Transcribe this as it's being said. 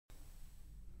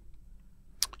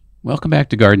Welcome back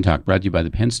to Garden Talk, brought to you by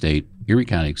the Penn State Erie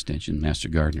County Extension Master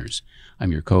Gardeners.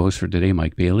 I'm your co-host for today,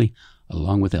 Mike Bailey,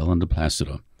 along with Ellen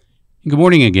DePlacido. And good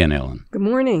morning again, Ellen. Good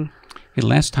morning. Hey,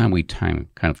 last time we kind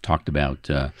of talked about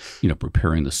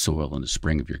preparing the soil in the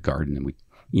spring of your garden,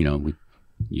 and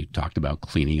you talked about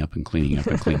cleaning up,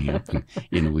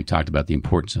 and we talked about the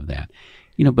importance of that.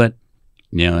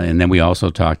 And then we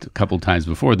also talked a couple times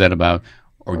before that about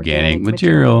organic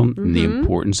material and the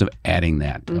importance of adding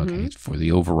that, for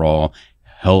the overall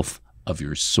health of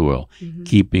your soil.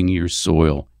 Keeping your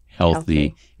soil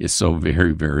healthy is so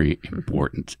very, very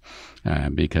important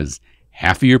because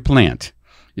half of your plant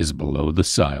is below the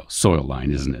soil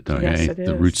line, isn't it? Okay? Yes, it is.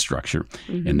 The root structure.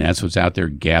 And that's what's out there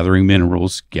gathering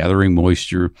minerals, gathering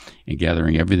moisture, and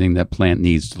gathering everything that plant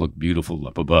needs to look beautiful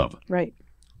up above. Right.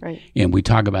 And we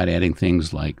talk about adding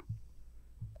things like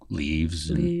leaves,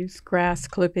 grass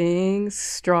clippings,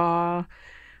 straw.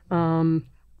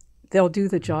 They'll do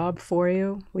the job for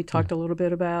you. We talked a little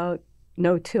bit about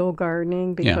no-till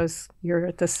gardening because you're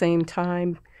at the same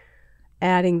time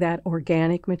adding that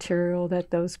organic material that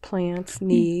those plants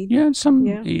need. Yeah, and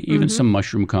some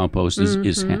mushroom compost is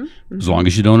as long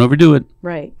as you don't overdo it.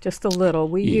 Right, just a little.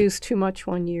 We used too much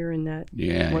one year, and that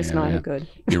was not good.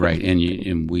 You're right,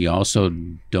 and we also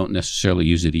don't necessarily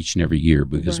use it each and every year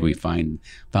because we found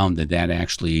that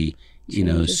actually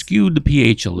skewed the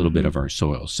pH a little bit of our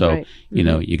soil. So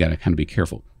you got to kind of be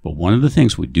careful. But one of the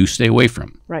things we do stay away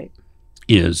from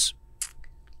is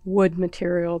wood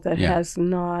material that has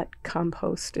not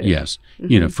composted. Yes.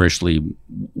 Freshly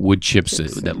wood chips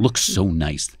that look so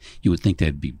nice. You would think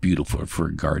that'd be beautiful for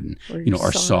a garden,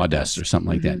 or sawdust or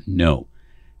something like that. No.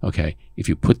 Okay. If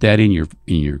you put that in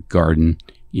your garden,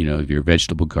 your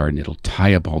vegetable garden, it'll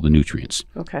tie up all the nutrients,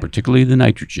 particularly the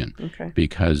nitrogen,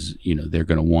 because, they're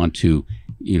going to want to,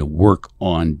 work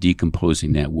on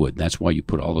decomposing that wood. That's why you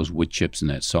put all those wood chips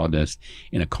and that sawdust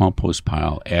in a compost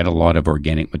pile, add a lot of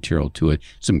organic material to it,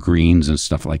 some greens and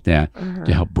stuff like that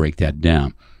to help break that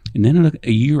down. And then in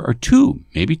a year or two,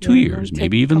 maybe 2 years,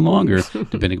 maybe even longer,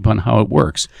 depending upon how it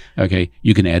works,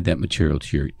 you can add that material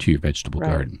to your vegetable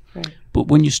garden. Right. But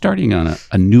when you're starting on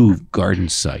a new garden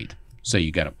site, say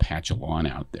you got a patch of lawn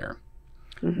out there,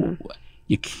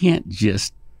 you can't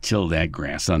just till that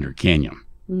grass under, can you?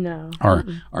 No.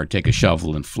 Or take a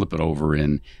shovel and flip it over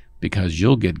in, because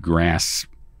you'll get grass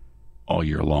all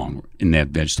year long in that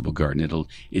vegetable garden.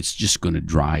 It's just going to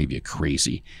drive you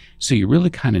crazy. So you really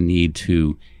kind of need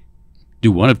to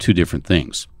do one of two different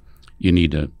things. You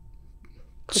need to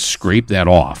scrape that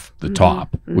off the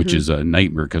top, which is a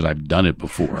nightmare because I've done it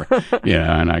before.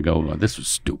 And I go, well, this was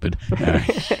stupid.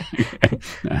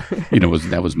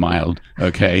 That was mild.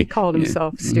 Okay. He called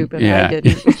himself stupid. I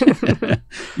didn't.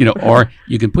 Or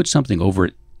you can put something over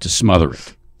it to smother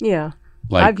it. Yeah.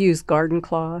 I've used garden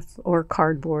cloth or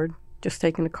cardboard. Just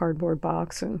taking a cardboard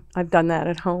box, and I've done that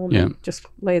at home and just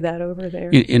lay that over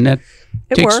there. And that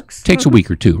works. Takes a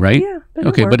week or two, right? Yeah.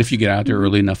 But if you get out there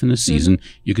early enough in the season,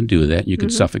 you can do that. You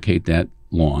can suffocate that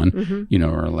lawn,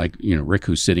 or like, Rick,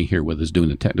 who's sitting here with us doing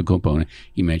the technical component,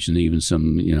 he mentioned even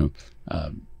some,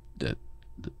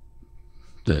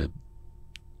 the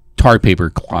tar paper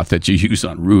cloth that you use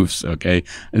on roofs,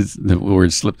 the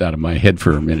word slipped out of my head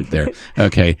for a minute there,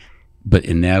 But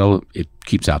it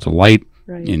keeps out the light.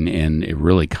 Right. And it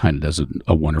really kind of does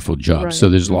a wonderful job. Right. So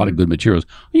there's a lot of good materials.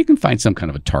 You can find some kind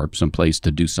of a tarp someplace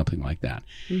to do something like that.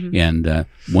 And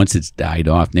once it's died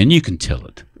off, then you can till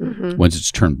it. Once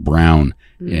it's turned brown,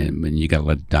 and you got to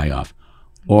let it die off.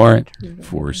 Or,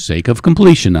 for sake of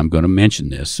completion, I'm going to mention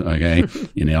this,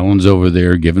 and Ellen's over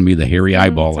there giving me the hairy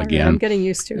eyeball again. I'm getting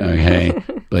used to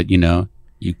it. But,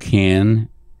 you can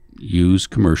use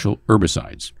commercial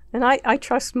herbicides. And I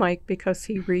trust Mike because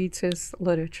he reads his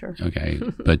literature.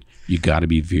 But you got to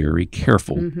be very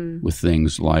careful with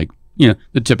things like,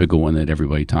 the typical one that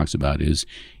everybody talks about is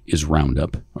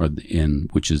Roundup,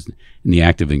 which is the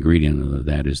active ingredient of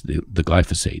that is the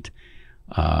glyphosate.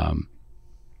 But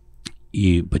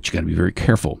you got to be very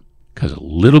careful because a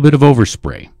little bit of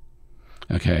overspray,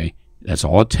 that's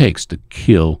all it takes to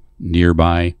kill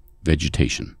nearby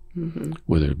vegetation.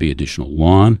 Whether it be additional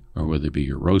lawn or whether it be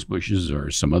your rose bushes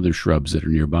or some other shrubs that are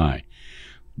nearby.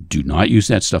 Do not use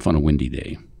that stuff on a windy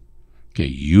day.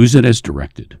 Use it as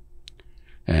directed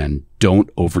and don't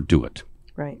overdo it.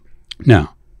 Right.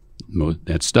 Now,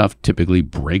 that stuff typically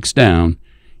breaks down,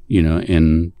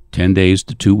 in 10 days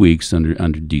to 2 weeks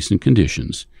under decent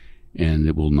conditions, and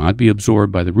it will not be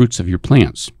absorbed by the roots of your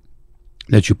plants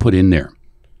that you put in there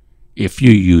if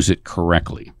you use it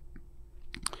correctly.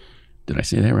 Did I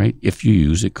say that right? If you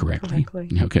use it correctly.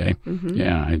 Okay.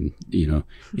 Yeah. And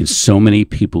so many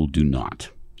people do not.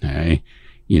 Okay.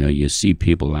 You see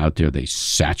people out there, they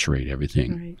saturate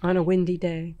everything. Right. On a windy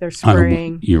day, they're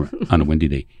spraying. On a windy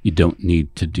day. You don't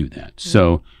need to do that.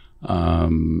 So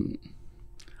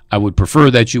I would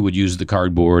prefer that you would use the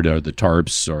cardboard or the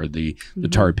tarps or the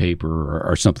tar paper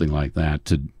or something like that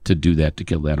to do that, to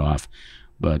kill that off.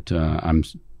 But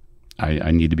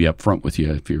I need to be upfront with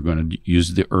you. If you're going to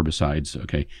use the herbicides,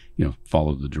 okay,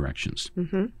 follow the directions.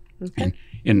 Okay. And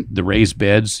in the raised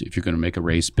beds, if you're going to make a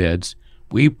raised beds,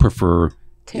 we prefer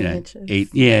 10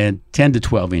 inches. 10 to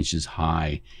 12 inches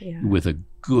high with a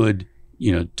good,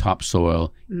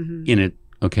 topsoil in it,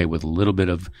 okay, with a little bit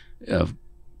of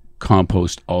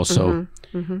compost also.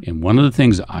 And one of the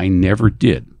things I never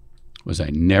did was I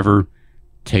never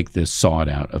take the sod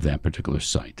out of that particular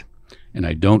site. And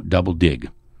I don't double dig.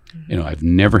 I've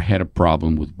never had a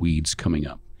problem with weeds coming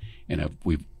up. And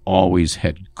we've always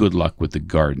had good luck with the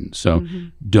garden. So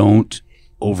don't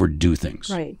overdo things.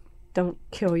 Right. Don't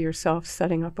kill yourself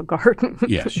setting up a garden.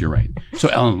 Yes, you're right. So,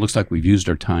 Ellen, it looks like we've used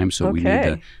our time, so we need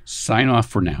to sign off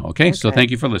for now. Okay? So thank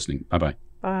you for listening. Bye-bye.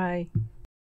 Bye.